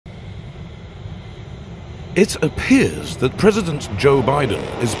It appears that President Joe Biden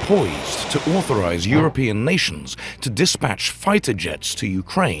is poised to authorize European nations to dispatch fighter jets to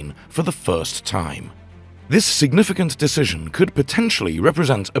Ukraine for the first time. This significant decision could potentially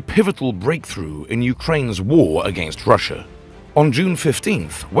represent a pivotal breakthrough in Ukraine's war against Russia. On June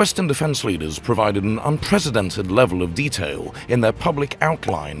 15th, Western defense leaders provided an unprecedented level of detail in their public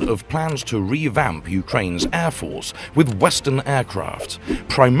outline of plans to revamp Ukraine's air force with Western aircraft,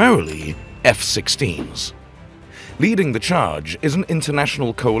 primarily F-16s. Leading the charge is an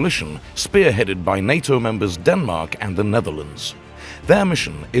international coalition spearheaded by NATO members Denmark and the Netherlands. Their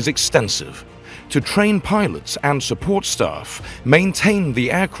mission is extensive: to train pilots and support staff, maintain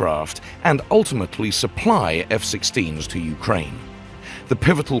the aircraft, and ultimately supply F-16s to Ukraine. The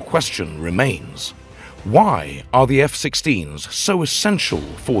pivotal question remains: why are the F-16s so essential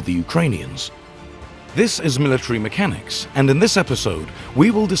for the Ukrainians? This is Military Mechanics, and in this episode,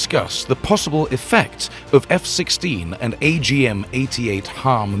 we will discuss the possible effects of F-16 and AGM-88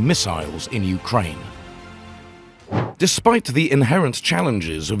 HARM missiles in Ukraine. Despite the inherent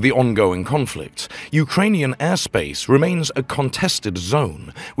challenges of the ongoing conflict, Ukrainian airspace remains a contested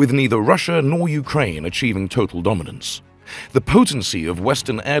zone, with neither Russia nor Ukraine achieving total dominance. The potency of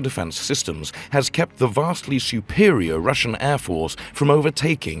Western air defense systems has kept the vastly superior Russian Air Force from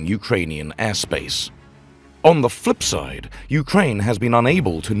overtaking Ukrainian airspace. On the flip side, Ukraine has been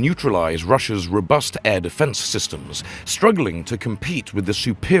unable to neutralize Russia's robust air defense systems, struggling to compete with the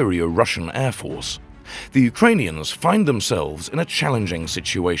superior Russian Air Force. The Ukrainians find themselves in a challenging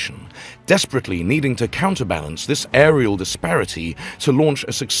situation, desperately needing to counterbalance this aerial disparity to launch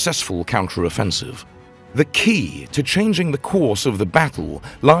a successful counteroffensive. The key to changing the course of the battle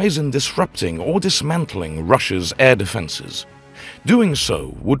lies in disrupting or dismantling Russia's air defenses. Doing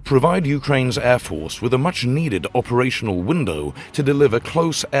so would provide Ukraine's Air Force with a much-needed operational window to deliver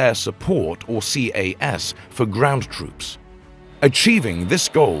close air support, or CAS, for ground troops. Achieving this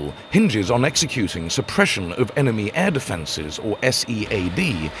goal hinges on executing suppression of enemy air defenses, or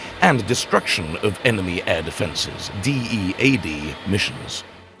SEAD, and destruction of enemy air defenses, DEAD, missions.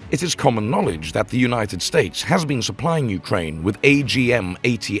 It is common knowledge that the United States has been supplying Ukraine with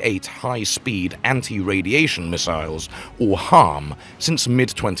AGM-88 high-speed anti-radiation missiles, or HARM, since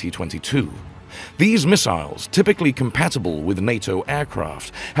mid-2022. These missiles, typically compatible with NATO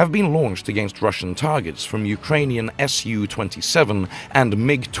aircraft, have been launched against Russian targets from Ukrainian Su-27 and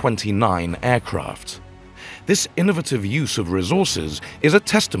MiG-29 aircraft. This innovative use of resources is a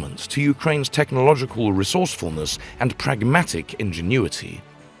testament to Ukraine's technological resourcefulness and pragmatic ingenuity.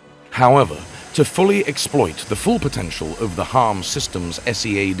 However, to fully exploit the full potential of the HARM system's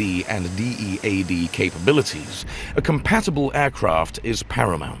SEAD and DEAD capabilities, a compatible aircraft is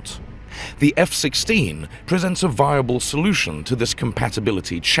paramount. The F-16 presents a viable solution to this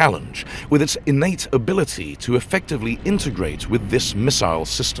compatibility challenge, with its innate ability to effectively integrate with this missile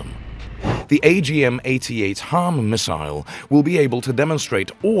system. The AGM-88 HARM missile will be able to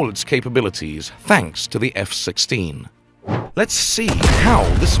demonstrate all its capabilities thanks to the F-16. Let's see how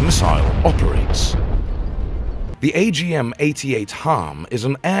this missile operates. The AGM-88 HARM is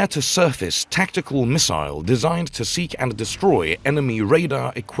an air-to-surface tactical missile designed to seek and destroy enemy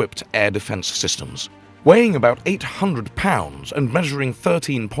radar-equipped air defense systems. Weighing about 800 pounds and measuring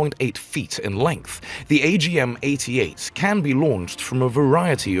 13.8 feet in length, the AGM-88 can be launched from a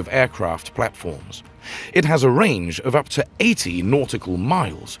variety of aircraft platforms. It has a range of up to 80 nautical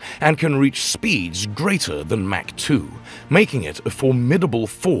miles and can reach speeds greater than Mach 2, making it a formidable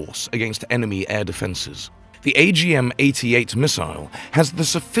force against enemy air defenses. The AGM-88 missile has the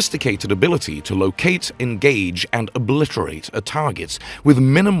sophisticated ability to locate, engage, and obliterate a target with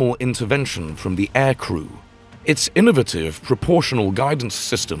minimal intervention from the aircrew. Its innovative proportional guidance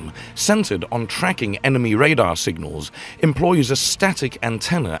system, centered on tracking enemy radar signals, employs a static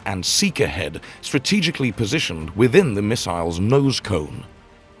antenna and seeker head strategically positioned within the missile's nose cone.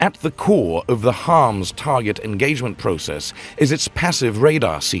 At the core of the HARM's target engagement process is its passive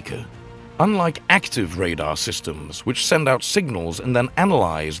radar seeker. Unlike active radar systems, which send out signals and then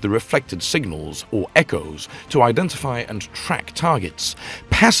analyze the reflected signals, or echoes, to identify and track targets,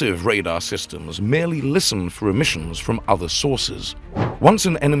 passive radar systems merely listen for emissions from other sources. Once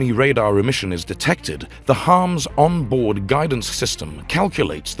an enemy radar emission is detected, the HARM's onboard guidance system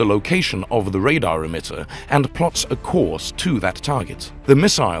calculates the location of the radar emitter and plots a course to that target. The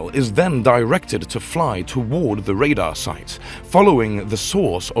missile is then directed to fly toward the radar site, following the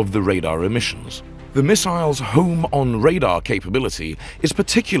source of the radar emissions. The missile's home-on-radar capability is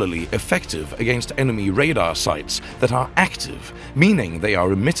particularly effective against enemy radar sites that are active, meaning they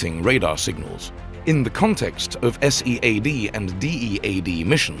are emitting radar signals. In the context of SEAD and DEAD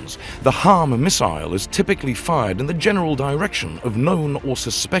missions, the HARM missile is typically fired in the general direction of known or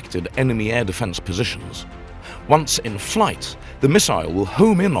suspected enemy air defense positions. Once in flight, the missile will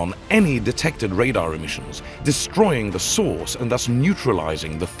home in on any detected radar emissions, destroying the source and thus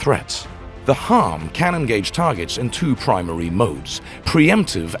neutralizing the threat. The HARM can engage targets in two primary modes,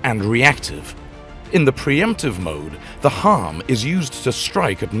 preemptive and reactive. In the preemptive mode, the HARM is used to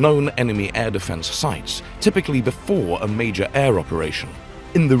strike at known enemy air defense sites, typically before a major air operation.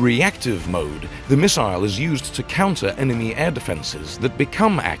 In the reactive mode, the missile is used to counter enemy air defenses that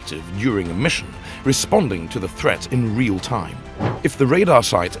become active during a mission, responding to the threat in real time. If the radar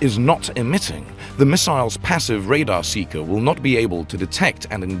site is not emitting, the missile's passive radar seeker will not be able to detect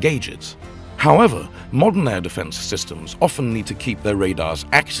and engage it. However, modern air defense systems often need to keep their radars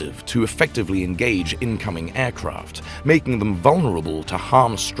active to effectively engage incoming aircraft, making them vulnerable to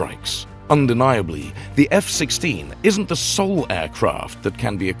HARM strikes. Undeniably, the F-16 isn't the sole aircraft that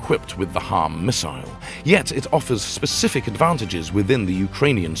can be equipped with the HARM missile, yet it offers specific advantages within the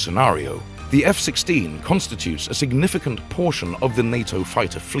Ukrainian scenario. The F-16 constitutes a significant portion of the NATO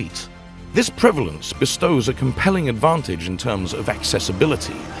fighter fleet. This prevalence bestows a compelling advantage in terms of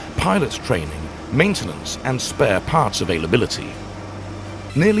accessibility, pilot training, maintenance, and spare parts availability.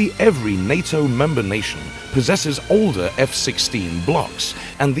 Nearly every NATO member nation possesses older F-16 blocks,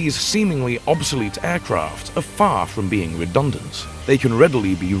 and these seemingly obsolete aircraft are far from being redundant. They can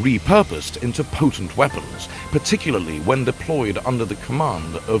readily be repurposed into potent weapons, particularly when deployed under the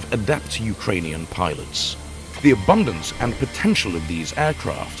command of adept Ukrainian pilots. The abundance and potential of these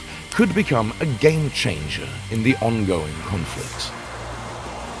aircraft could become a game changer in the ongoing conflict.